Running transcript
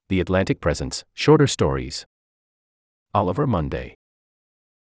The Atlantic presents Shorter Stories. Oliver Munday.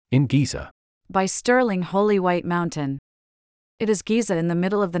 In Giza. By Sterling Holy White Mountain. It is Giza in the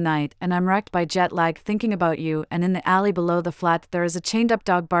middle of the night, and I'm wrecked by jet lag thinking about you, and in the alley below the flat there is a chained-up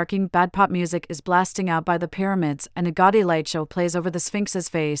dog barking, bad pop music is blasting out by the pyramids, and a gaudy light show plays over the Sphinx's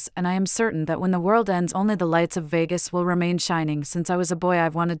face, and I am certain that when the world ends only the lights of Vegas will remain shining. Since I was a boy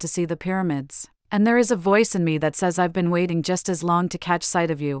I've wanted to see the pyramids. And there is a voice in me that says I've been waiting just as long to catch sight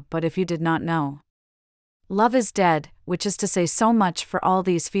of you, but if you did not know. Love is dead, which is to say so much for all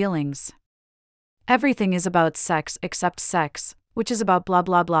these feelings. Everything is about sex except sex, which is about blah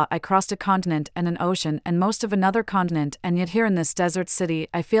blah blah. I crossed a continent and an ocean and most of another continent, and yet here in this desert city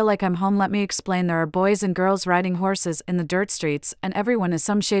I feel like I'm home. Let me explain. There are boys and girls riding horses in the dirt streets, and everyone is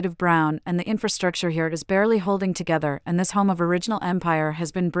some shade of brown, and the infrastructure here is barely holding together, and this home of original empire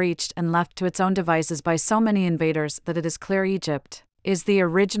has been breached and left to its own devices by so many invaders that it is clear Egypt is the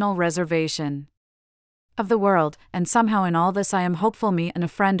original reservation of the world, and somehow in all this I am hopeful. Me and a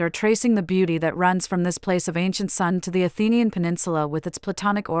friend are tracing the beauty that runs from this place of ancient sun to the Athenian peninsula with its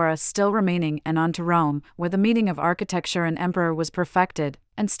Platonic aura still remaining, and on to Rome, where the meeting of architecture and emperor was perfected,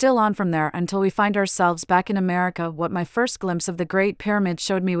 and still on from there until we find ourselves back in America. What my first glimpse of the Great Pyramid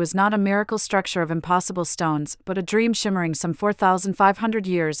showed me was not a miracle structure of impossible stones, but a dream shimmering some 4,500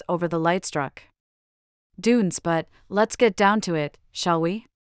 years over the light-struck dunes. But let's get down to it, shall we?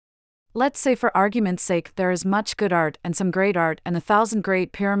 Let's say for argument's sake there is much good art and some great art and 1,000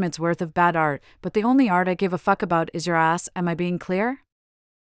 great pyramids worth of bad art, but the only art I give a fuck about is your ass. Am I being clear?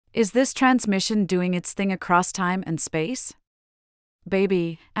 Is this transmission doing its thing across time and space?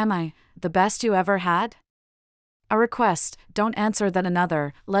 Baby, am I the best you ever had? A request, don't answer that.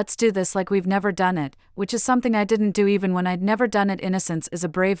 Another, let's do this like we've never done it, which is something I didn't do even when I'd never done it. Innocence is a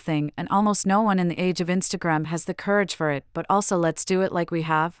brave thing, and almost no one in the age of Instagram has the courage for it, but also let's do it like we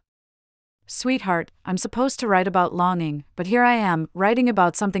have. Sweetheart, I'm supposed to write about longing, but here I am, writing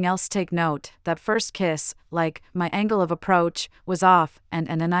about something else. Take note, that first kiss, like, my angle of approach, was off, and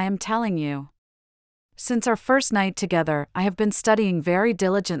I am telling you. Since our first night together, I have been studying very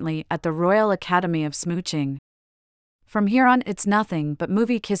diligently at the Royal Academy of Smooching. From here on it's nothing but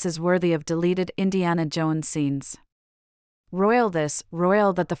movie kisses worthy of deleted Indiana Jones scenes. Royal this,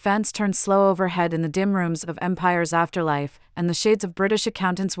 royal that. The fans turn slow overhead in the dim rooms of Empire's afterlife, and the shades of British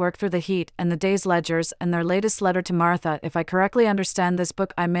accountants work through the heat and the day's ledgers and their latest letter to Martha. If I correctly understand this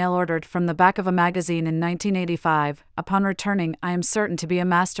book I mail-ordered from the back of a magazine in 1985, upon returning I am certain to be a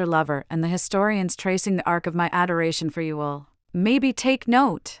master lover, and the historians tracing the arc of my adoration for you will maybe take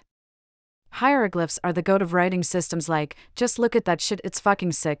note. Hieroglyphs are the goat of writing systems. Like, just look at that shit, it's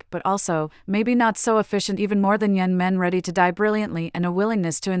fucking sick, but also, maybe not so efficient. Even more than young men ready to die brilliantly, and a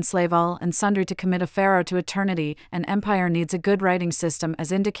willingness to enslave all and sundry to commit a pharaoh to eternity. An empire needs a good writing system,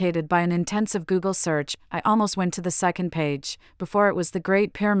 as indicated by an intensive Google search. I almost went to the second page. Before it was the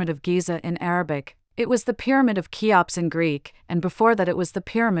Great Pyramid of Giza in Arabic, it was the Pyramid of Cheops in Greek, and before that it was the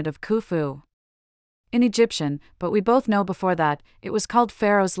Pyramid of Khufu in Egyptian, but we both know before that, it was called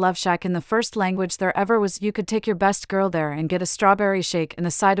Pharaoh's Love Shack in the first language there ever was. You could take your best girl there and get a strawberry shake and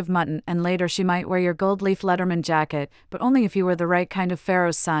a side of mutton, and later she might wear your gold leaf Letterman jacket, but only if you were the right kind of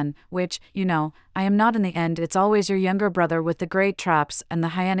Pharaoh's son, which, you know, I am not. In the end it's always your younger brother with the great traps and the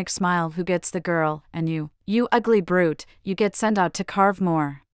hyenic smile who gets the girl, and you ugly brute, you get sent out to carve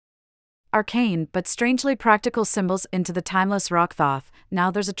more arcane but strangely practical symbols into the timeless rock thoth.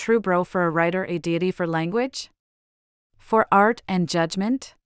 Now there's a true bro for a writer, a deity for language, for art and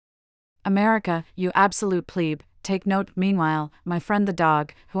judgment. America, you absolute plebe, take note. Meanwhile, my friend the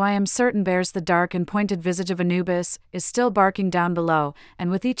dog, who I am certain bears the dark and pointed visage of Anubis, is still barking down below,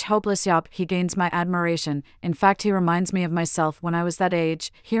 and with each hopeless yawp he gains my admiration. In fact, he reminds me of myself when I was that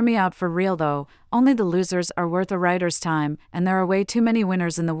age. Hear me out for real though, only the losers are worth a writer's time, and there are way too many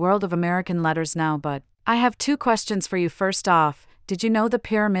winners in the world of American letters now. But I have two questions for you. First off, did you know the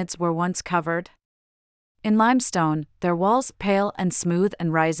pyramids were once covered in limestone, their walls pale and smooth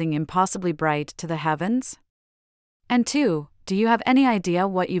and rising impossibly bright to the heavens? And two, do you have any idea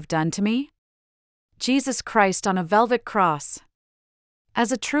what you've done to me? Jesus Christ on a velvet cross.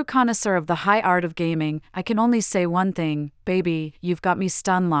 As a true connoisseur of the high art of gaming, I can only say one thing, baby, you've got me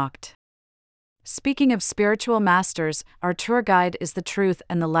stun-locked. Speaking of spiritual masters, our tour guide is the truth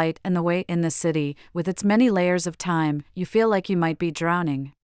and the light and the way. In the city, with its many layers of time, you feel like you might be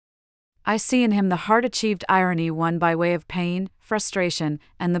drowning. I see in him the heart-achieved irony won by way of pain, frustration,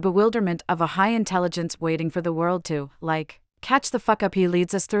 and the bewilderment of a high intelligence waiting for the world to, like, Catch the fuck up, he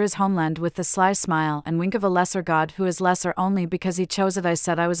leads us through his homeland with the sly smile and wink of a lesser god who is lesser only because he chose it. I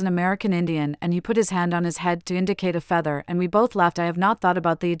said I was an American Indian, and he put his hand on his head to indicate a feather, and we both laughed. I have not thought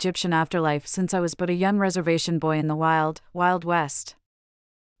about the Egyptian afterlife since I was but a young reservation boy in the wild, wild west.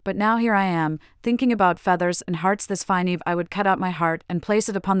 But now here I am, thinking about feathers and hearts. This fine eve I would cut out my heart and place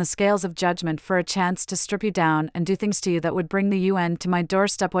it upon the scales of judgment for a chance to strip you down and do things to you that would bring the UN to my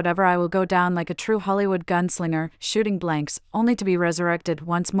doorstep. Whatever, I will go down like a true Hollywood gunslinger, shooting blanks, only to be resurrected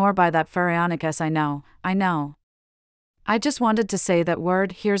once more by that pharaonic S. I know. I just wanted to say that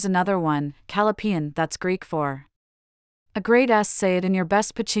word. Here's another one, Callippian, that's Greek for a great S. Say it in your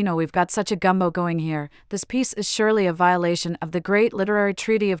best Pacino. We've got such a gumbo going here. This piece is surely a violation of the great literary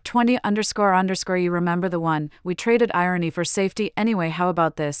treaty of 20__. You remember the one? We traded irony for safety. Anyway, how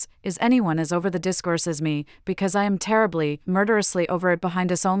about this? Is anyone as over the discourse as me? Because I am terribly, murderously over it.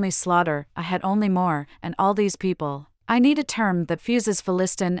 Behind us only slaughter, ahead only more, and all these people. I need a term that fuses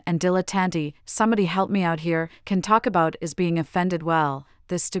Philistin and dilettante. Somebody help me out here. Can talk about is being offended. Well,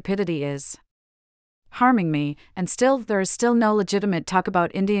 this stupidity is harming me, and still there is still no legitimate talk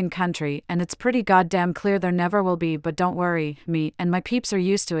about Indian country, and it's pretty goddamn clear there never will be. But don't worry, me and my peeps are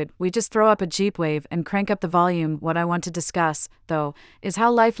used to it. We just throw up a Jeep Wave and crank up the volume. What I want to discuss, though, is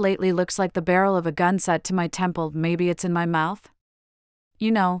how life lately looks like the barrel of a gun set to my temple. Maybe it's in my mouth?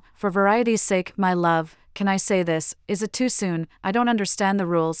 You know, for variety's sake, my love, can I say this? Is it too soon? I don't understand the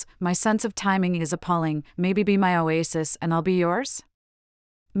rules. My sense of timing is appalling. Maybe be my oasis and I'll be yours?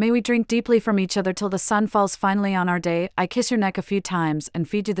 May we drink deeply from each other till the sun falls finally on our day. I kiss your neck a few times and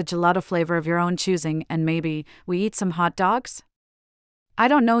feed you the gelato flavor of your own choosing, and maybe we eat some hot dogs? I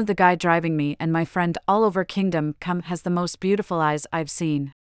don't know the guy driving me and my friend all over Kingdom Come has the most beautiful eyes I've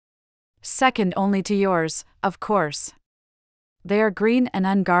seen. Second only to yours, of course. They are green and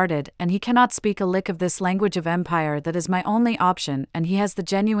unguarded, and he cannot speak a lick of this language of empire that is my only option, and he has the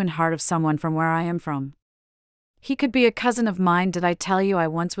genuine heart of someone from where I am from. He could be a cousin of mine. Did I tell you I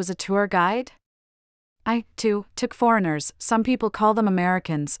once was a tour guide? I, too, took foreigners, some people call them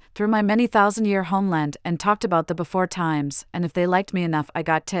Americans, through my many thousand-year homeland and talked about the before times, and if they liked me enough I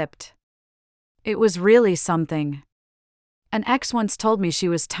got tipped. It was really something. An ex once told me she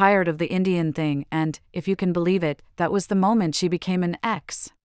was tired of the Indian thing, and, if you can believe it, that was the moment she became an ex.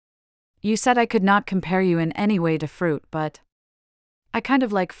 You said I could not compare you in any way to fruit, but I kind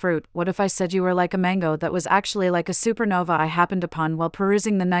of like fruit. What if I said you were like a mango that was actually like a supernova I happened upon while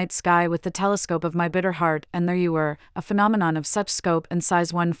perusing the night sky with the telescope of my bitter heart, and there you were, a phenomenon of such scope and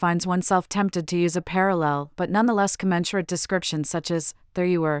size one finds oneself tempted to use a parallel but nonetheless commensurate description, such as, there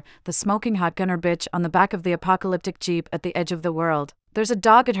you were, the smoking hot gunner bitch on the back of the apocalyptic Jeep at the edge of the world. There's a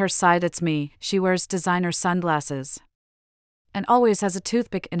dog at her side, it's me. She wears designer sunglasses and always has a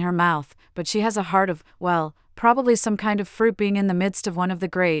toothpick in her mouth, but she has a heart of, well, probably some kind of fruit. Being in the midst of one of the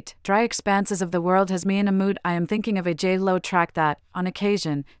great, dry expanses of the world has me in a mood. I am thinking of a J-Lo track that, on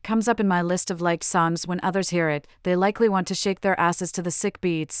occasion, comes up in my list of liked songs. When others hear it, they likely want to shake their asses to the sick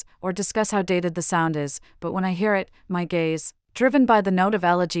beats, or discuss how dated the sound is, but when I hear it, my gaze, driven by the note of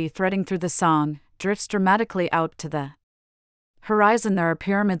elegy threading through the song, drifts dramatically out to the horizon. There are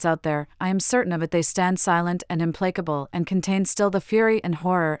pyramids out there, I am certain of it. They stand silent and implacable and contain still the fury and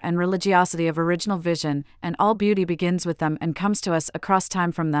horror and religiosity of original vision, and all beauty begins with them and comes to us across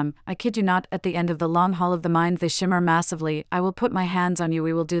time from them. I kid you not, at the end of the long hall of the mind they shimmer massively. I will put my hands on you,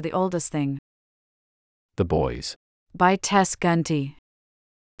 we will do the oldest thing. The Boys. By Tess Gunty.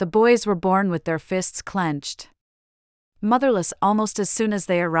 The boys were born with their fists clenched. Motherless almost as soon as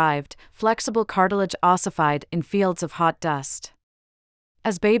they arrived, flexible cartilage ossified in fields of hot dust.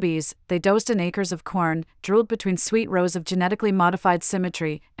 As babies, they dozed in acres of corn, drooled between sweet rows of genetically modified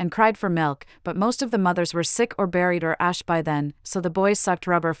symmetry, and cried for milk, but most of the mothers were sick or buried or ashed by then, so the boys sucked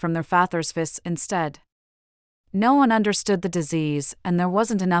rubber from their fathers' fists instead. No one understood the disease, and there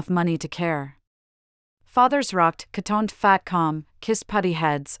wasn't enough money to care. Fathers rocked, catoned fat calm, kissed putty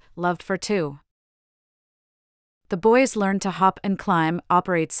heads, loved for two. The boys learned to hop and climb,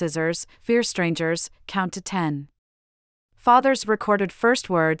 operate scissors, fear strangers, count to 10. Fathers recorded first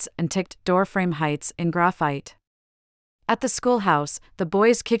words and ticked doorframe heights in graphite. At the schoolhouse, the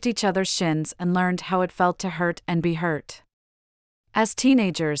boys kicked each other's shins and learned how it felt to hurt and be hurt. As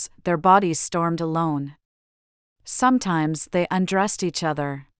teenagers, their bodies stormed alone. Sometimes they undressed each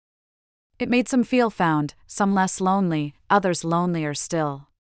other. It made some feel found, some less lonely, others lonelier still.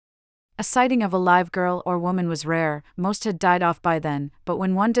 A sighting of a live girl or woman was rare, most had died off by then, but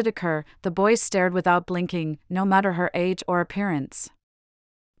when one did occur, the boys stared without blinking, no matter her age or appearance.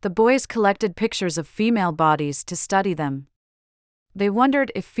 The boys collected pictures of female bodies to study them. They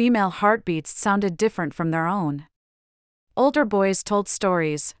wondered if female heartbeats sounded different from their own. Older boys told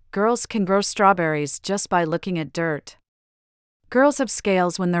stories. Girls can grow strawberries just by looking at dirt. Girls have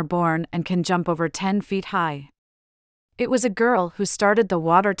scales when they're born and can jump over 10 feet high. It was a girl who started the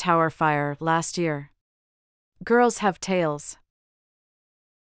water tower fire last year. Girls have tails.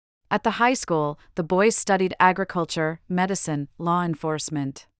 At the high school, the boys studied agriculture, medicine, law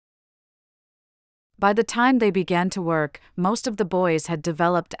enforcement. By the time they began to work, most of the boys had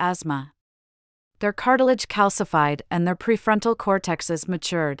developed asthma. Their cartilage calcified and their prefrontal cortexes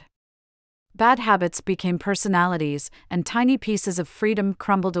matured. Bad habits became personalities, and tiny pieces of freedom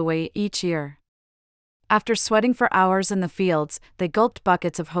crumbled away each year. After sweating for hours in the fields, they gulped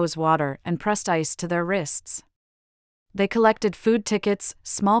buckets of hose water and pressed ice to their wrists. They collected food tickets,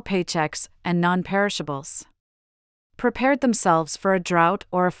 small paychecks, and non-perishables. Prepared themselves for a drought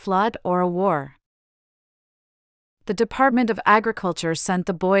or a flood or a war. The Department of Agriculture sent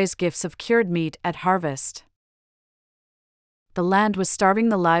the boys gifts of cured meat at harvest. The land was starving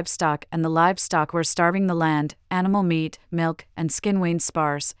the livestock, and the livestock were starving the land. Animal meat, milk, and skin waned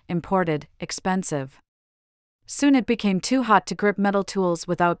sparse, imported, expensive. Soon it became too hot to grip metal tools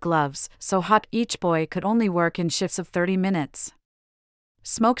without gloves, so hot each boy could only work in shifts of 30 minutes.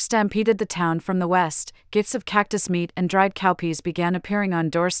 Smoke stampeded the town from the west. Gifts of cactus meat and dried cowpeas began appearing on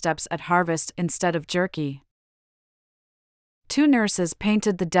doorsteps at harvest instead of jerky. 2 nurses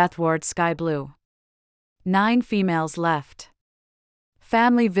painted the death ward sky blue. 9 females left.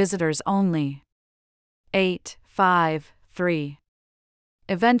 Family visitors only. 8, 5, 3.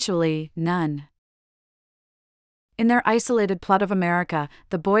 Eventually, none. In their isolated plot of America,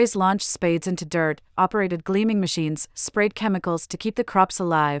 the boys launched spades into dirt, operated gleaming machines, sprayed chemicals to keep the crops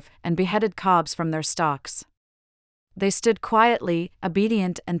alive, and beheaded cobs from their stalks. They stood quietly,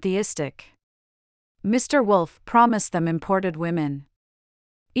 obedient and theistic. Mr. Wolf promised them imported women.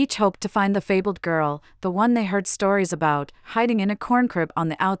 Each hoped to find the fabled girl, the one they heard stories about, hiding in a corn crib on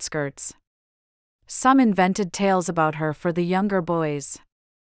the outskirts. Some invented tales about her for the younger boys.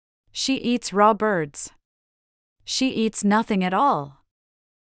 She eats raw birds. She eats nothing at all.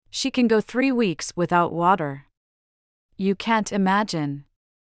 She can go 3 weeks without water. You can't imagine.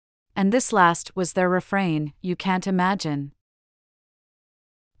 And this last was their refrain, you can't imagine.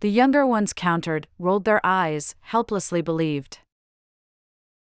 The younger ones countered, rolled their eyes, helplessly believed.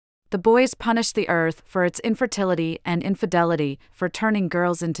 The boys punished the earth for its infertility and infidelity, for turning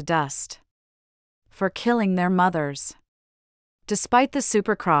girls into dust. For killing their mothers. Despite the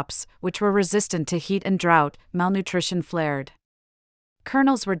supercrops, which were resistant to heat and drought, malnutrition flared.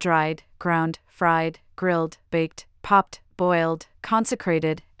 Kernels were dried, ground, fried, grilled, baked, popped, boiled,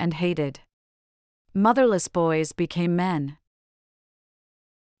 consecrated, and hated. Motherless boys became men.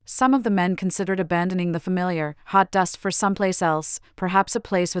 Some of the men considered abandoning the familiar, hot dust for someplace else, perhaps a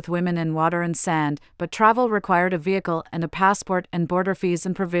place with women and water and sand, but travel required a vehicle and a passport and border fees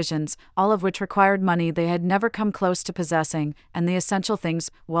and provisions, all of which required money they had never come close to possessing, and the essential things,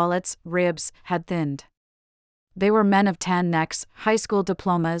 wallets, ribs, had thinned. They were men of tan necks, high school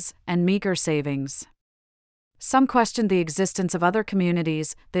diplomas, and meager savings. Some questioned the existence of other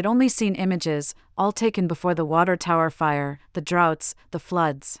communities. They'd only seen images, all taken before the water tower fire, the droughts, the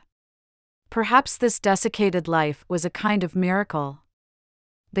floods. Perhaps this desiccated life was a kind of miracle.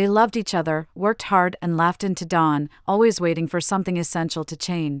 They loved each other, worked hard and laughed into dawn, always waiting for something essential to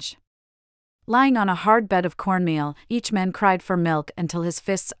change. Lying on a hard bed of cornmeal, each man cried for milk until his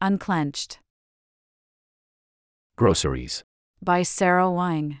fists unclenched. Groceries. By Sarah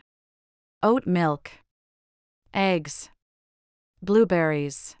Wang. Oat milk. Eggs.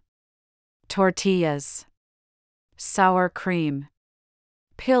 Blueberries. Tortillas. Sour cream.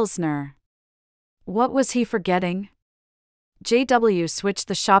 Pilsner. What was he forgetting? JW switched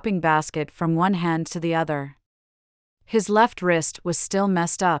the shopping basket from one hand to the other. His left wrist was still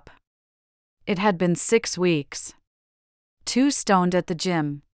messed up. It had been 6 weeks. Too stoned at the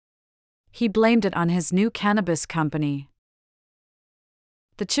gym. He blamed it on his new cannabis company.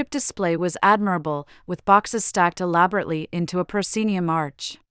 The chip display was admirable, with boxes stacked elaborately into a proscenium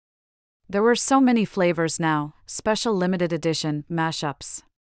arch. There were so many flavors now, special limited edition mashups.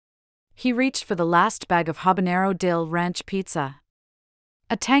 He reached for the last bag of habanero dill ranch pizza.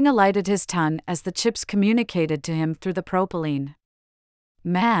 A tang alighted his tongue as the chips communicated to him through the propylene.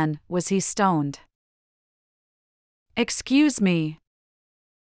 Man, was he stoned. "Excuse me."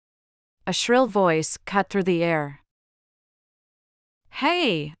 A shrill voice cut through the air.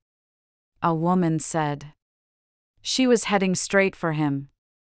 "Hey!" a woman said. She was heading straight for him.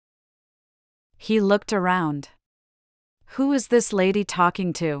 He looked around. Who is this lady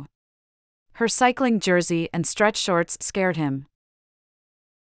talking to? Her cycling jersey and stretch shorts scared him.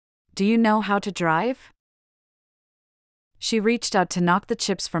 "Do you know how to drive?" She reached out to knock the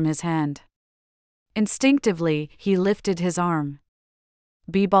chips from his hand. Instinctively, he lifted his arm.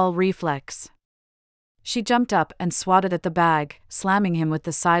 B-ball reflex. She jumped up and swatted at the bag, slamming him with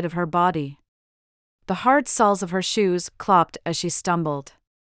the side of her body. The hard soles of her shoes clopped as she stumbled.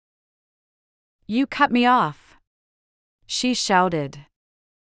 "You cut me off!" she shouted.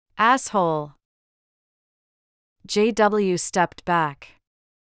 "Asshole!" JW stepped back.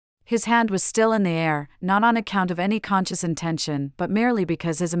 His hand was still in the air, not on account of any conscious intention, but merely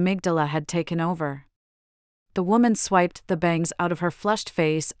because his amygdala had taken over. The woman swiped the bangs out of her flushed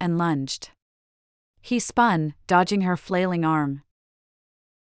face and lunged. He spun, dodging her flailing arm.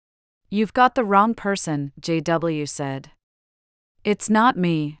 "You've got the wrong person," JW said. "It's not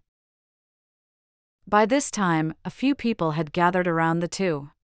me." By this time, a few people had gathered around the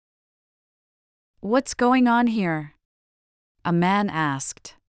two. "What's going on here?" a man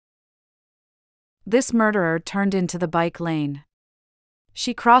asked. This murderer turned into the bike lane.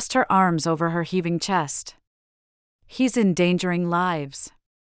 She crossed her arms over her heaving chest. "He's endangering lives.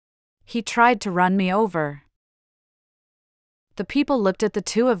 He tried to run me over." The people looked at the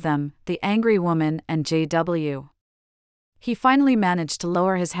two of them, the angry woman and JW. He finally managed to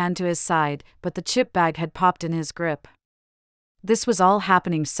lower his hand to his side, but the chip bag had popped in his grip. This was all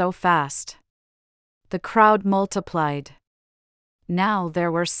happening so fast. The crowd multiplied. Now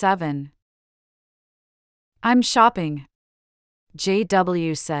there were 7. "I'm shopping,"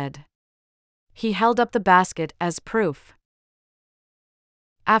 JW said. He held up the basket as proof.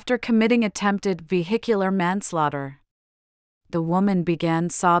 After committing attempted vehicular manslaughter, the woman began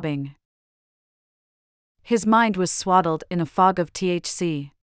sobbing. His mind was swaddled in a fog of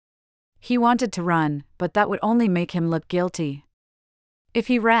THC. He wanted to run, but that would only make him look guilty. If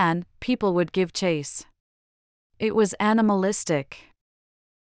he ran, people would give chase. It was animalistic.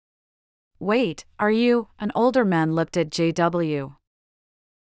 "Wait, are you?" An older man looked at JW.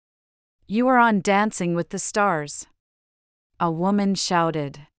 "You were on Dancing with the Stars," a woman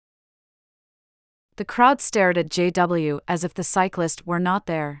shouted. The crowd stared at JW as if the cyclist were not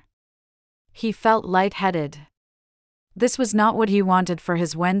there. He felt lightheaded. This was not what he wanted for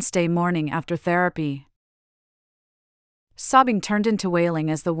his Wednesday morning after therapy. Sobbing turned into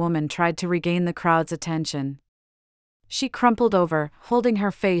wailing as the woman tried to regain the crowd's attention. She crumpled over, holding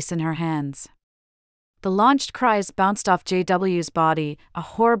her face in her hands. The launched cries bounced off JW's body, a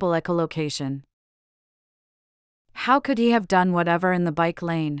horrible echolocation. How could he have done whatever in the bike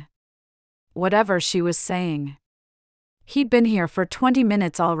lane? Whatever she was saying. He'd been here for 20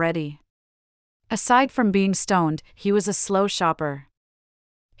 minutes already. Aside from being stoned, he was a slow shopper.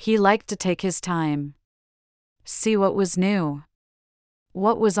 He liked to take his time. See what was new.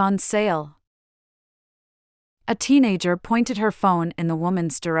 What was on sale. A teenager pointed her phone in the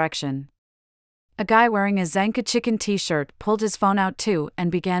woman's direction. A guy wearing a Zanka Chicken t-shirt pulled his phone out too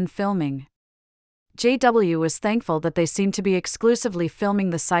and began filming. JW was thankful that they seemed to be exclusively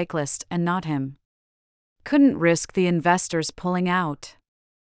filming the cyclist and not him. Couldn't risk the investors pulling out.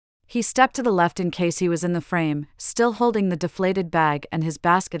 He stepped to the left in case he was in the frame, still holding the deflated bag and his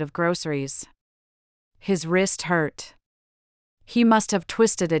basket of groceries. His wrist hurt. He must have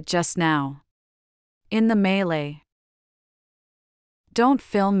twisted it just now. In the melee. "Don't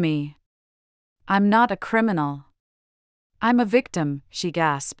film me. I'm not a criminal. I'm a victim," she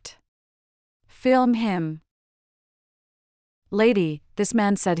gasped. "Film him." "Lady, this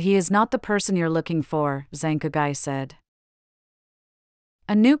man said he is not the person you're looking for," Zanka guy said.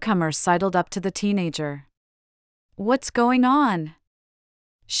 A newcomer sidled up to the teenager. "What's going on?"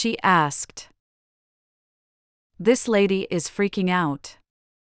 she asked. "This lady is freaking out."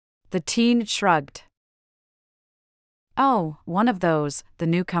 The teen shrugged. "Oh, one of those," the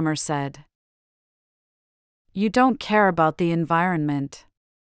newcomer said. "You don't care about the environment."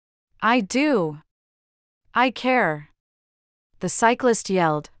 "I do. I care," the cyclist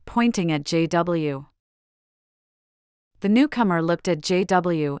yelled, pointing at JW. The newcomer looked at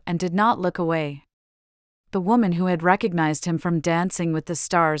JW and did not look away. The woman who had recognized him from Dancing with the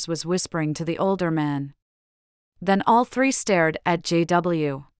Stars was whispering to the older man. Then all three stared at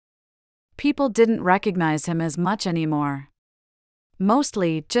JW. People didn't recognize him as much anymore.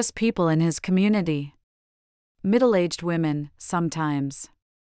 Mostly just people in his community. Middle-aged women, sometimes.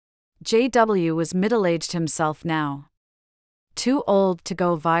 JW was middle-aged himself now. Too old to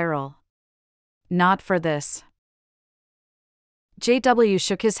go viral. Not for this. JW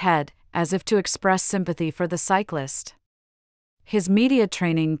shook his head, as if to express sympathy for the cyclist. His media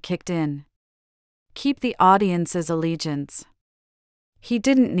training kicked in. Keep the audience's allegiance. He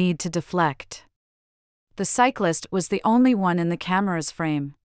didn't need to deflect. The cyclist was the only one in the camera's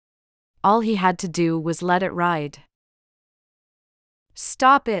frame. All he had to do was let it ride.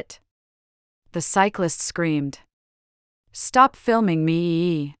 Stop it! The cyclist screamed. Stop filming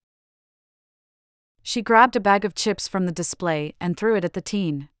me! She grabbed a bag of chips from the display and threw it at the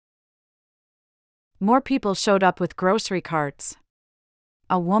teen. More people showed up with grocery carts.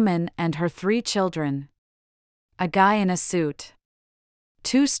 A woman and her 3 children. A guy in a suit.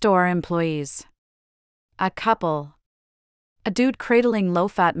 2 store employees. A couple. A dude cradling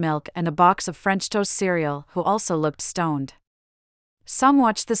low-fat milk and a box of French toast cereal who also looked stoned. Some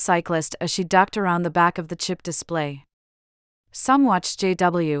watched the cyclist as she ducked around the back of the chip display. Some watched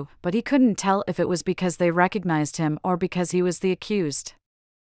JW, but he couldn't tell if it was because they recognized him or because he was the accused.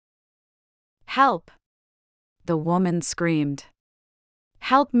 Help! The woman screamed.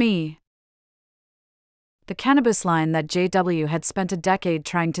 Help me! The cannabis line that JW had spent a decade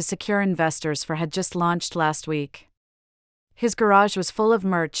trying to secure investors for had just launched last week. His garage was full of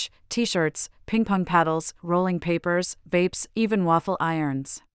merch, t-shirts, ping-pong paddles, rolling papers, vapes, even waffle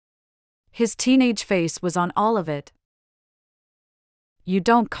irons. His teenage face was on all of it. You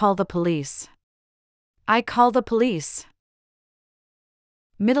don't call the police. I call the police.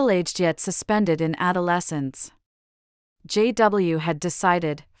 Middle-aged yet suspended in adolescence. JW had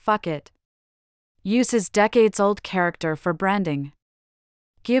decided, fuck it. Use his decades-old character for branding.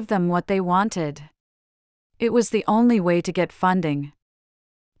 Give them what they wanted. It was the only way to get funding.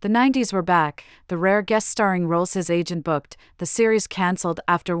 The 90s were back, the rare guest-starring roles his agent booked, the series cancelled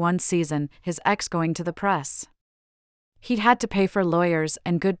after 1 season, his ex going to the press. He'd had to pay for lawyers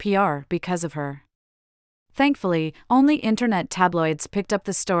and good PR because of her. Thankfully, only internet tabloids picked up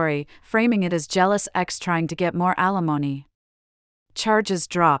the story, framing it as jealous ex trying to get more alimony. Charges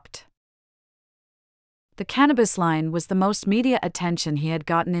dropped. The cannabis line was the most media attention he had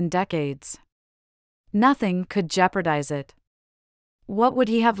gotten in decades. Nothing could jeopardize it. What would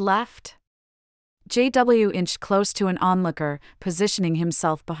he have left? JW inched close to an onlooker, positioning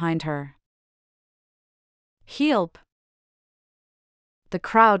himself behind her. Help! The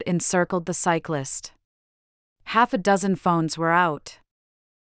crowd encircled the cyclist. 6 phones were out.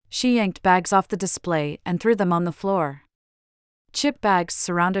 She yanked bags off the display and threw them on the floor. Chip bags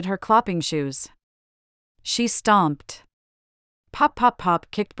surrounded her clopping shoes. She stomped. Pop, pop, pop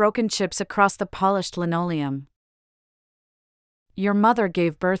kicked broken chips across the polished linoleum. Your mother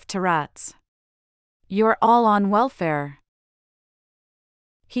gave birth to rats. You're all on welfare.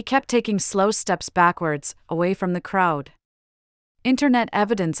 He kept taking slow steps backwards, away from the crowd. Internet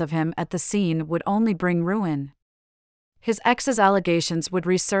evidence of him at the scene would only bring ruin. His ex's allegations would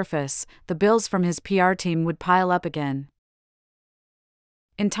resurface, the bills from his PR team would pile up again.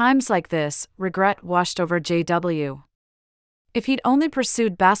 In times like this, regret washed over JW. If he'd only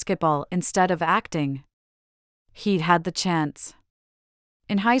pursued basketball instead of acting, he'd had the chance.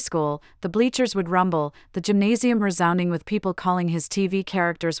 In high school, the bleachers would rumble, the gymnasium resounding with people calling his TV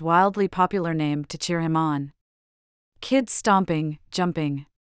character's wildly popular name to cheer him on. Kids stomping, jumping.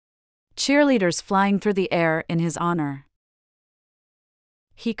 Cheerleaders flying through the air in his honor.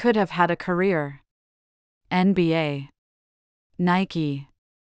 He could have had a career. NBA. Nike.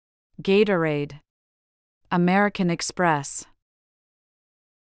 Gatorade. American Express.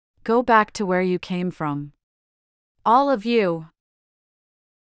 Go back to where you came from. All of you.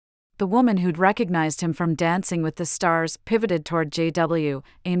 The woman who'd recognized him from Dancing with the Stars pivoted toward JW,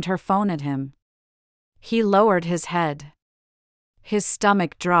 aimed her phone at him. He lowered his head. His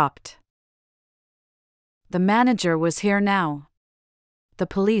stomach dropped. The manager was here now. The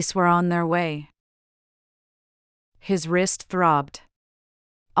police were on their way. His wrist throbbed.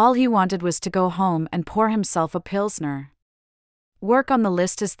 All he wanted was to go home and pour himself a Pilsner. Work on the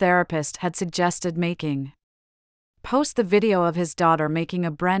list his therapist had suggested making. Post the video of his daughter making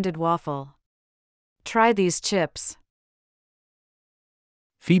a branded waffle. Try these chips.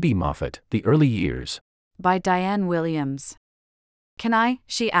 Phoebe Moffat, The Early Years. By Diane Williams. Can I,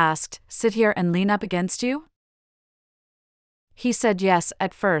 she asked, sit here and lean up against you? He said yes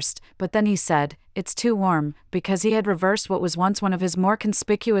at first, but then he said, it's too warm, because he had reversed what was once one of his more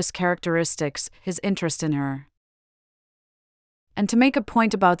conspicuous characteristics, his interest in her. And to make a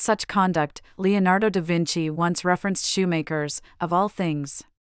point about such conduct, Leonardo da Vinci once referenced shoemakers, of all things.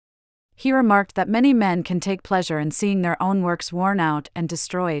 He remarked that many men can take pleasure in seeing their own works worn out and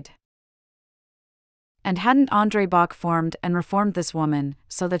destroyed. And hadn't Andre Bach formed and reformed this woman,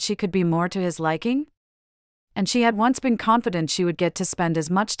 so that she could be more to his liking? And she had once been confident she would get to spend as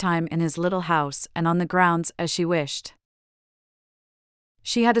much time in his little house and on the grounds as she wished.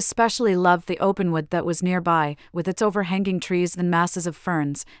 She had especially loved the open wood that was nearby, with its overhanging trees and masses of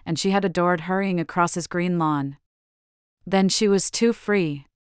ferns, and she had adored hurrying across his green lawn. Then she was too free.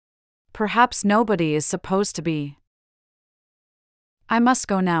 Perhaps nobody is supposed to be. I must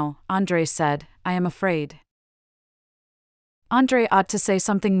go now, Andre said. I am afraid. Andre ought to say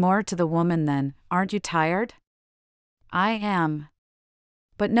something more to the woman then. Aren't you tired? I am.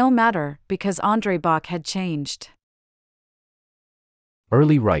 But no matter, because Andre Bach had changed.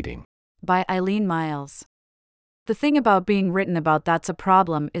 Early writing. By Eileen Miles. The thing about being written about that's a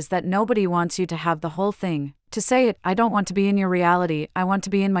problem is that nobody wants you to have the whole thing. To say it, I don't want to be in your reality, I want to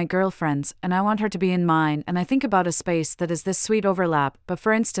be in my girlfriend's, and I want her to be in mine, and I think about a space that is this sweet overlap, but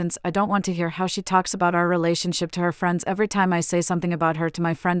for instance, I don't want to hear how she talks about our relationship to her friends every time I say something about her to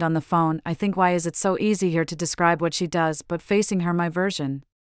my friend on the phone. I think, why is it so easy here to describe what she does, but facing her my version?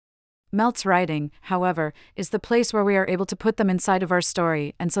 Melt's writing, however, is the place where we are able to put them inside of our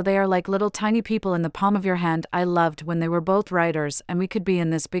story, and so they are like little tiny people in the palm of your hand. I loved when they were both writers and we could be in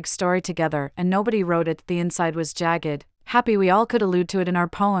this big story together, and nobody wrote it, the inside was jagged. Happy we all could allude to it in our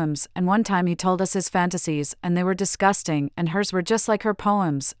poems, and one time he told us his fantasies, and they were disgusting, and hers were just like her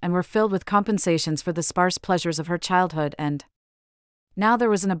poems, and were filled with compensations for the sparse pleasures of her childhood, and now there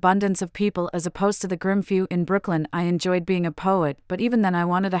was an abundance of people as opposed to the grim few in Brooklyn. I enjoyed being a poet, but even then I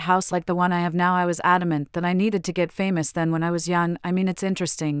wanted a house like the one I have now. I was adamant that I needed to get famous then when I was young. I mean, it's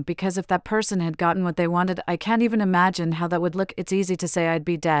interesting, because if that person had gotten what they wanted, I can't even imagine how that would look. It's easy to say I'd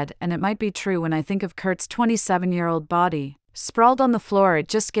be dead, and it might be true when I think of Kurt's 27-year-old body sprawled on the floor. It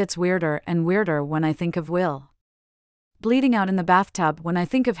just gets weirder and weirder when I think of Will bleeding out in the bathtub, when I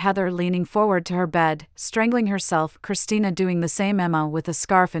think of Heather leaning forward to her bed, strangling herself, Christina doing the same, Emma with a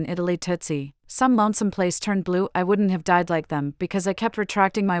scarf in Italy, Tootsie. Some lonesome place turned blue. I wouldn't have died like them, because I kept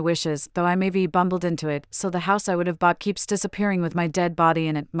retracting my wishes, though I maybe bumbled into it, so the house I would have bought keeps disappearing with my dead body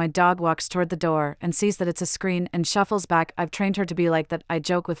in it. My dog walks toward the door, and sees that it's a screen, and shuffles back. I've trained her to be like that. I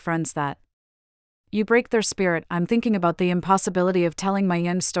joke with friends that you break their spirit. I'm thinking about the impossibility of telling my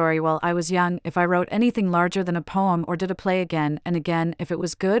young story while I was young. If I wrote anything larger than a poem or did a play again and again, if it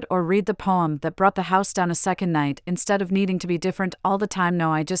was good, or read the poem that brought the house down a second night, instead of needing to be different all the time.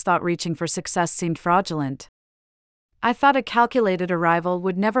 No, I just thought reaching for success seemed fraudulent. I thought a calculated arrival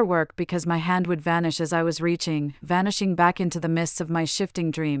would never work because my hand would vanish as I was reaching, vanishing back into the mists of my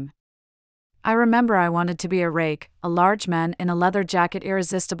shifting dream. I remember I wanted to be a rake, a large man in a leather jacket,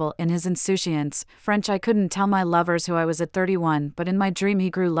 irresistible in his insouciance, French. I couldn't tell my lovers who I was at 31, but in my dream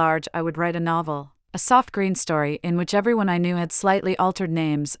he grew large. I would write a novel, a soft green story in which everyone I knew had slightly altered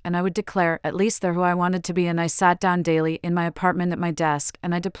names, and I would declare, at least they're who I wanted to be. And I sat down daily in my apartment at my desk,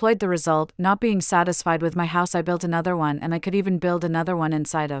 and I deployed the result. Not being satisfied with my house, I built another one, and I could even build another one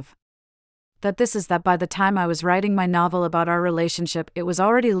inside of that. This is that by the time I was writing my novel about our relationship, it was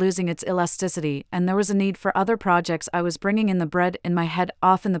already losing its elasticity, and there was a need for other projects. I was bringing in the bread in my head.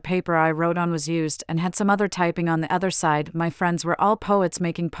 Often the paper I wrote on was used and had some other typing on the other side. My friends were all poets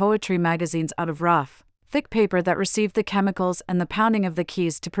making poetry magazines out of rough, thick paper that received the chemicals and the pounding of the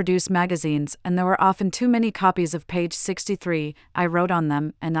keys to produce magazines, and there were often too many copies of page 63. I wrote on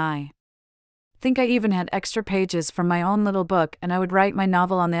them, and I think I even had extra pages from my own little book, and I would write my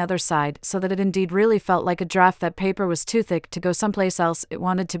novel on the other side, so that it indeed really felt like a draft. That paper was too thick to go someplace else. It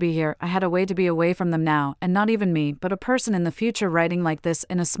wanted to be here. I had a way to be away from them now, and not even me, but a person in the future writing like this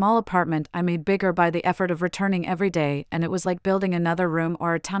in a small apartment I made bigger by the effort of returning every day, and it was like building another room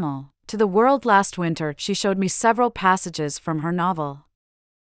or a tunnel to the world. Last winter, she showed me several passages from her novel,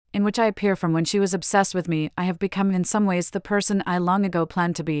 in which I appear from when she was obsessed with me. I have become in some ways the person I long ago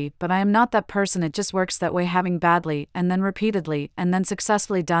planned to be, but I am not that person. It just works that way, having badly, and then repeatedly, and then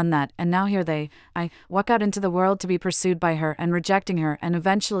successfully done that, and now here I walk out into the world to be pursued by her, and rejecting her, and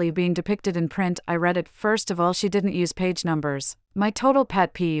eventually being depicted in print. I read it. First of all, she didn't use page numbers. My total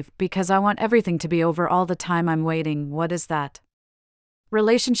pet peeve, because I want everything to be over all the time I'm waiting. What is that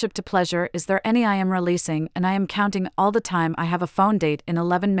relationship to pleasure? Is there any? I am releasing, and I am counting all the time. I have a phone date in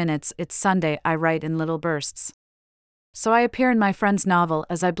 11 minutes. It's Sunday. I write in little bursts. So I appear in my friend's novel,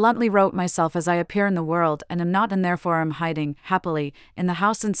 as I bluntly wrote myself, as I appear in the world, and am not, and therefore am hiding, happily, in the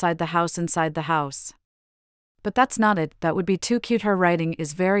house inside the house inside the house. But that's not it. That would be too cute. Her writing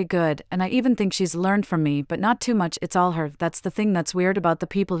is very good, and I even think she's learned from me, but not too much. It's all her. That's the thing that's weird about the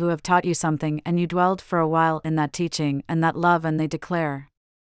people who have taught you something, and you dwelled for a while in that teaching and that love, and they declare,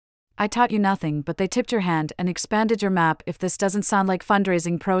 I taught you nothing, but they tipped your hand and expanded your map. If this doesn't sound like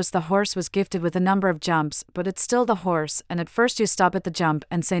fundraising prose, the horse was gifted with a number of jumps, but it's still the horse, and at first you stop at the jump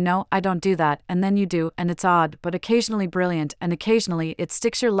and say, no, I don't do that, and then you do, and it's odd, but occasionally brilliant, and occasionally it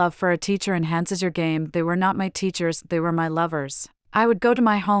sticks. Your love for a teacher enhances your game. They were not my teachers, they were my lovers. I would go to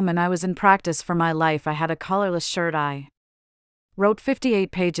my home, and I was in practice for my life. I had a collarless shirt. I Wrote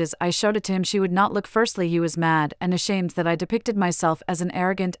 58 pages. I showed it to him. She would not look. Firstly, he was mad and ashamed that I depicted myself as an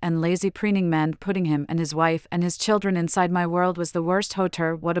arrogant and lazy preening man. Putting him and his wife and his children inside my world was the worst.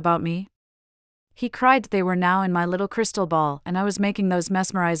 Hoter, what about me? He cried. They were now in my little crystal ball, and I was making those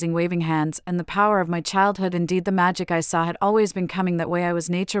mesmerizing waving hands, and the power of my childhood. Indeed, the magic I saw had always been coming that way. I was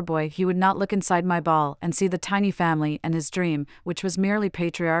nature boy. He would not look inside my ball and see the tiny family and his dream, which was merely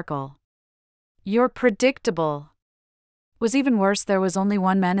patriarchal. You're predictable. Was even worse. There was only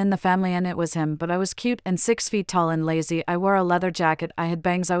one man in the family and it was him, but I was cute and 6 feet tall and lazy. I wore a leather jacket, I had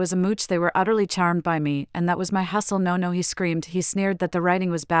bangs, I was a mooch. They were utterly charmed by me, and that was my hustle. No, he screamed. He sneered that the writing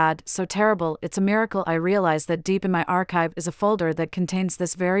was bad, so terrible. It's a miracle I realize that deep in my archive is a folder that contains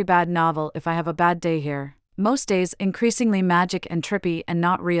this very bad novel. If I have a bad day here, most days increasingly magic and trippy and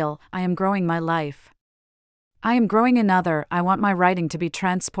not real, I am growing my life. I am growing another. I want my writing to be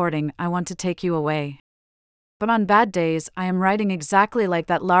transporting. I want to take you away. But on bad days, I am writing exactly like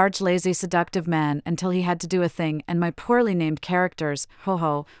that large, lazy, seductive man until he had to do a thing, and my poorly named characters,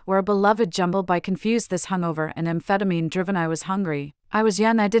 were a beloved jumble. By confused, this hungover and amphetamine-driven. I was hungry. I was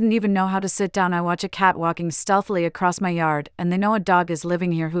young. I didn't even know how to sit down. I watch a cat walking stealthily across my yard, and they know a dog is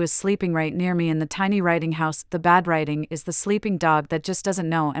living here who is sleeping right near me in the tiny writing house. The bad writing is the sleeping dog that just doesn't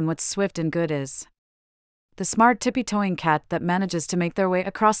know, and what's swift and good is the smart tippy-toeing cat that manages to make their way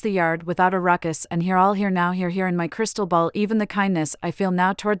across the yard without a ruckus. And here in my crystal ball, even the kindness I feel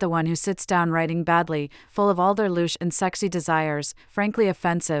now toward the one who sits down writing badly, full of all their louche and sexy desires, frankly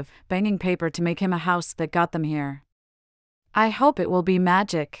offensive, banging paper to make him a house that got them here. I hope it will be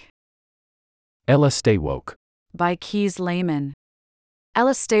magic. Ella Stay Woke. By Keys Lehman.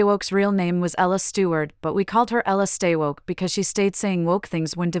 Ella Staywoke's real name was Ella Stewart, but we called her Ella Staywoke because she stayed saying woke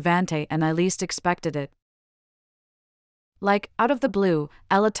things when Devante and I least expected it. Like, out of the blue,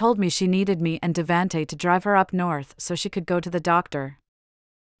 Ella told me she needed me and Devante to drive her up north so she could go to the doctor.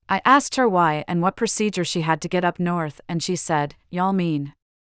 I asked her why and what procedure she had to get up north, and she said, "Y'all mean."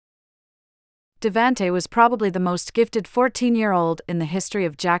 Devante was probably the most gifted 14-year-old in the history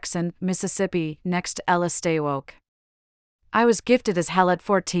of Jackson, Mississippi, next to Ella Staywoke. I was gifted as hell at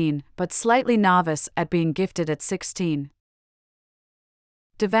 14, but slightly novice at being gifted at 16.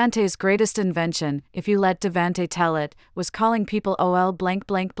 Devante's greatest invention, if you let Devante tell it, was calling people ol blank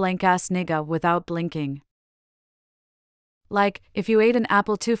blank blank ass nigga without blinking. Like, if you ate an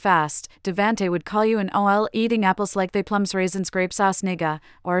apple too fast, Devante would call you an ol eating apples like they plums raisins grapes ass nigga,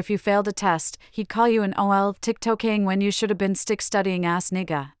 or if you failed a test, he'd call you an ol tick-toking when you should have been stick studying ass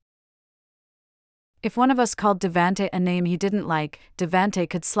nigga. If one of us called Devante a name he didn't like, Devante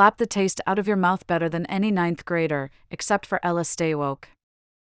could slap the taste out of your mouth better than any 9th grader, except for Ella Staywoke.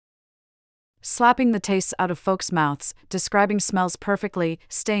 Slapping the tastes out of folks' mouths, describing smells perfectly,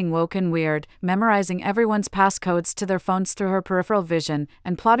 staying woke and weird, memorizing everyone's passcodes to their phones through her peripheral vision,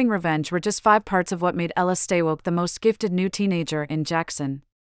 and plotting revenge were just 5 parts of what made Ella Staywoke the most gifted new teenager in Jackson.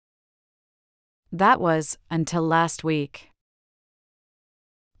 That was, until last week.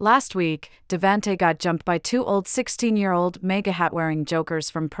 Last week, Devante got jumped by 2 old 16-year-old mega hat-wearing jokers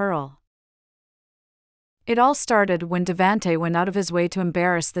from Pearl. It all started when Devante went out of his way to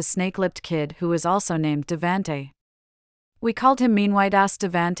embarrass the snake-lipped kid who was also named Devante. We called him Mean White Ass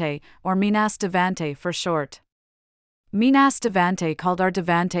Devante, or Mean Ass Devante for short. Mean Ass Devante called our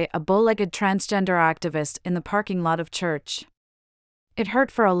Devante a bow-legged transgender activist in the parking lot of church. It hurt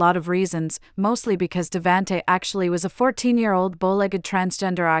for a lot of reasons, mostly because Devante actually was a 14-year-old bow-legged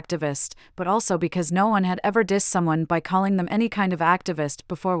transgender activist, but also because no one had ever dissed someone by calling them any kind of activist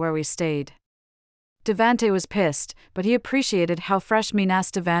before where we stayed. Devante was pissed, but he appreciated how fresh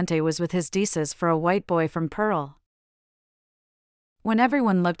Mean-ass Devante was with his disses for a white boy from Pearl. When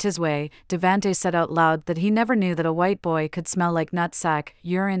everyone looked his way, Devante said out loud that he never knew that a white boy could smell like nutsack,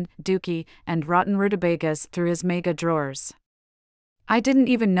 urine, dookie, and rotten rutabagas through his mega drawers. I didn't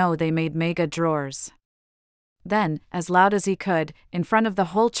even know they made mega drawers. Then, as loud as he could, in front of the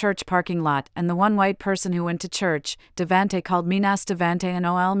whole church parking lot and the one white person who went to church, Devante called Mean-ass Devante an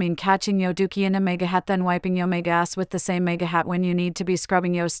ol mean catching yo dookie in a mega hat then wiping yo mega ass with the same mega hat when you need to be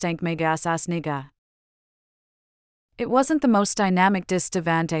scrubbing yo stank mega ass nigga. It wasn't the most dynamic diss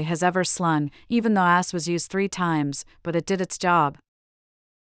Devante has ever slung, even though ass was used 3 times, but it did its job.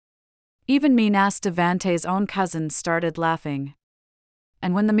 Even Mean-ass Devante's own cousins started laughing.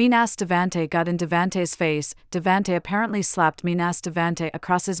 And when the Mean-ass Devante got in Devante's face, Devante apparently slapped Mean-ass Devante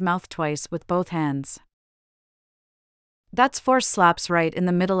across his mouth twice with both hands. That's 4 slaps right in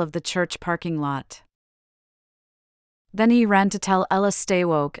the middle of the church parking lot. Then he ran to tell Ella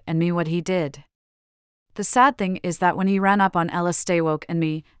Staywoke and me what he did. The sad thing is that when he ran up on Ella Staywoke and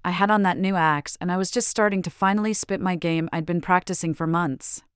me, I had on that new axe and I was just starting to finally spit my game I'd been practicing for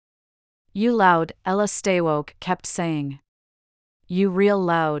months. "You loud," Ella Staywoke kept saying. "You real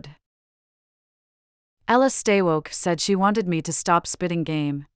loud." Ella Staywoke said she wanted me to stop spitting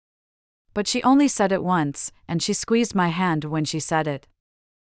game. But she only said it once, and she squeezed my hand when she said it.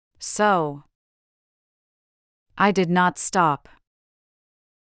 So I did not stop.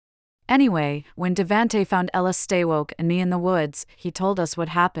 Anyway, when Devante found Ella Staywoke and me in the woods, he told us what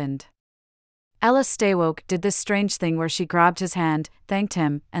happened. Ella Staywoke did this strange thing where she grabbed his hand, thanked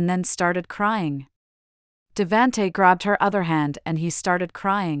him, and then started crying. Devante grabbed her other hand and he started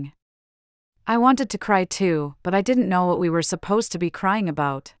crying. I wanted to cry too, but I didn't know what we were supposed to be crying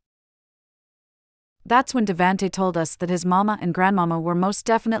about. That's when Devante told us that his mama and grandmama were most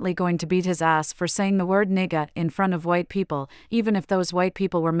definitely going to beat his ass for saying the word nigga in front of white people, even if those white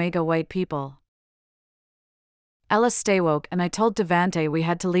people were mega white people. Ella Staywoke and I told Devante we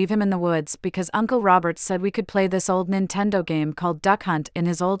had to leave him in the woods because Uncle Robert said we could play this old Nintendo game called Duck Hunt in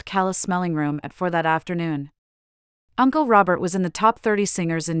his old callous smelling room at 4 that afternoon. Uncle Robert was in the top 30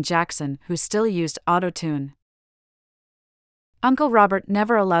 singers in Jackson who still used auto-tune. Uncle Robert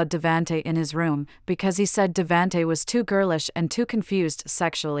never allowed Devante in his room because he said Devante was too girlish and too confused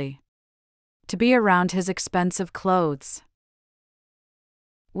sexually to be around his expensive clothes.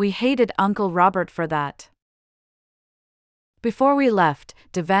 We hated Uncle Robert for that. Before we left,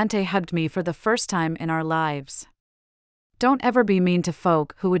 Devante hugged me for the first time in our lives. "Don't ever be mean to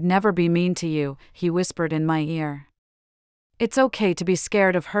folk who would never be mean to you," he whispered in my ear. "It's okay to be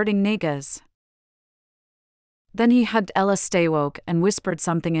scared of hurting niggas." Then he hugged Ella Staywoke and whispered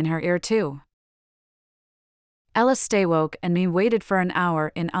something in her ear too. Ella Staywoke and me waited for an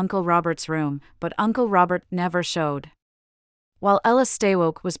hour in Uncle Robert's room, but Uncle Robert never showed. While Ella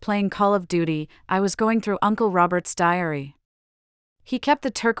Staywoke was playing Call of Duty, I was going through Uncle Robert's diary. He kept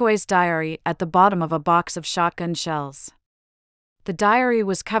the turquoise diary at the bottom of a box of shotgun shells. The diary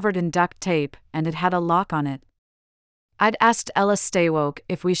was covered in duct tape, and it had a lock on it. I'd asked Ella Staywoke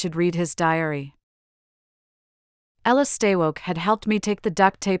if we should read his diary. Ella Staywoke had helped me take the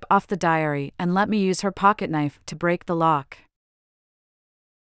duct tape off the diary and let me use her pocket knife to break the lock.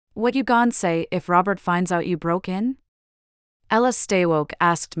 "What you gon' say if Robert finds out you broke in?" Ella Staywoke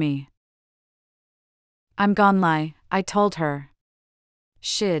asked me. "I'm gon' lie," I told her.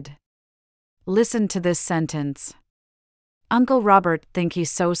 "Shid. Listen to this sentence. Uncle Robert think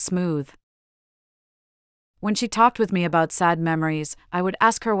he's so smooth." When she talked with me about sad memories, I would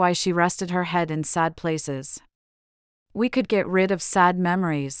ask her why she rested her head in sad places. We could get rid of sad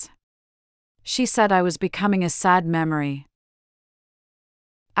memories. She said I was becoming a sad memory.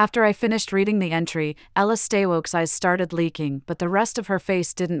 After I finished reading the entry, Ella Staywoke's eyes started leaking, but the rest of her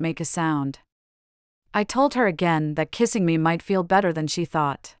face didn't make a sound. I told her again that kissing me might feel better than she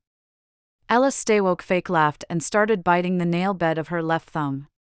thought. Ella Staywoke fake laughed and started biting the nail bed of her left thumb.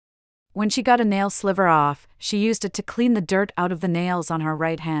 When she got a nail sliver off, she used it to clean the dirt out of the nails on her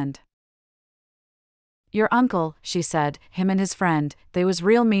right hand. "Your uncle," she said, "him and his friend, they was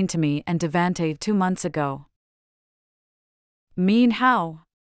real mean to me and Devante 2 months ago." "Mean how?"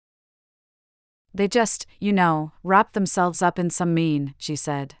 "They just, wrapped themselves up in some mean," she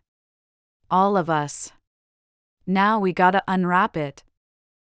said. "All of us. Now we gotta unwrap it."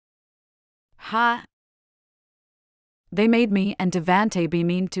 "Ha?" "They made me and Devante be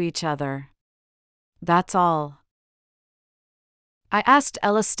mean to each other. That's all." I asked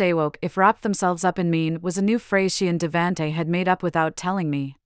Ella Staywoke if wrap themselves up in mean was a new phrase she and Devante had made up without telling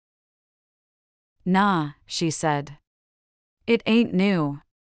me. "Nah," she said. "It ain't new.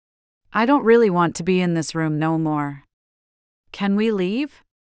 I don't really want to be in this room no more. Can we leave?"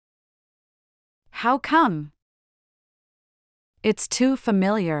 "How come?" "It's too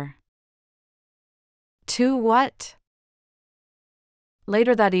familiar." "Too what?"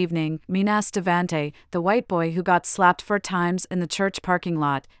 Later that evening, me asked Devante, the white boy who got slapped 4 times in the church parking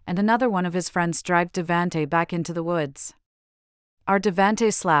lot, and another one of his friends dragged Devante back into the woods. Our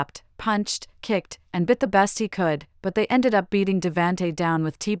Devante slapped, punched, kicked, and bit the best he could, but they ended up beating Devante down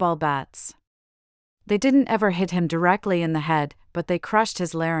with t-ball bats. They didn't ever hit him directly in the head, but they crushed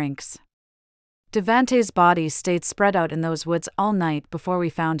his larynx. Devante's body stayed spread out in those woods all night before we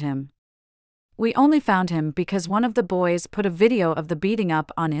found him. We only found him because one of the boys put a video of the beating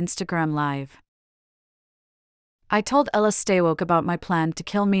up on Instagram Live. I told Ella Staywoke about my plan to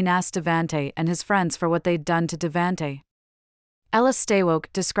kill Minas Devante and his friends for what they'd done to Devante. Ella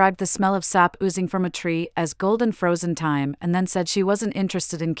Staywoke described the smell of sap oozing from a tree as golden frozen time and then said she wasn't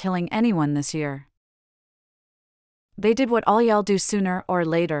interested in killing anyone this year. "They did what all y'all do sooner or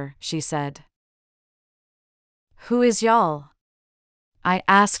later," she said. Who is y'all? I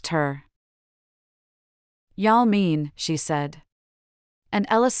asked her. Y'all mean, she said. And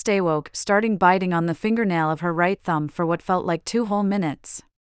Ella staywoke, starting biting on the fingernail of her right thumb for what felt like 2 whole minutes.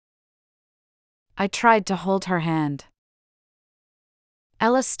 I tried to hold her hand.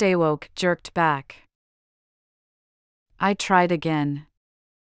 Ella staywoke jerked back. I tried again.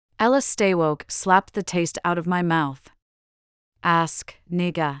 Ella staywoke slapped the taste out of my mouth. Ask,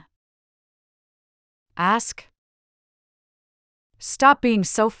 nigga. Ask? Stop being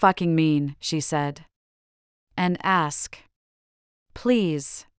so fucking mean, she said. And ask.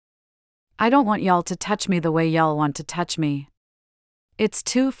 Please. I don't want y'all to touch me the way y'all want to touch me. It's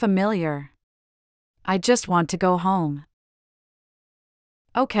too familiar. I just want to go home.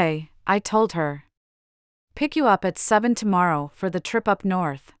 Okay, I told her. Pick you up at 7 tomorrow for the trip up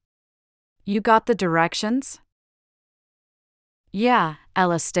north. You got the directions? Yeah,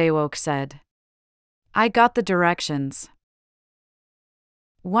 Ella staywoke said. I got the directions.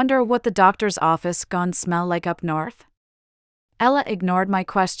 Wonder what the doctor's office gonna smell like up north? Ella ignored my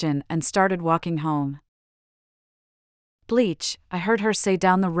question and started walking home. Bleach, I heard her say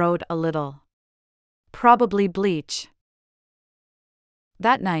down the road a little. Probably bleach.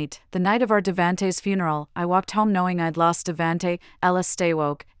 That night, the night of our Devante's funeral, I walked home knowing I'd lost Devante, Ella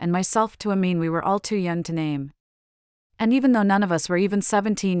staywoke, and myself to a mean we were all too young to name. And even though none of us were even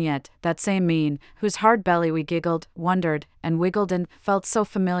 17 yet, that same mean, whose hard belly we giggled, wondered, and wiggled and felt so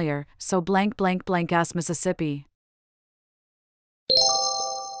familiar, so blank ass Mississippi.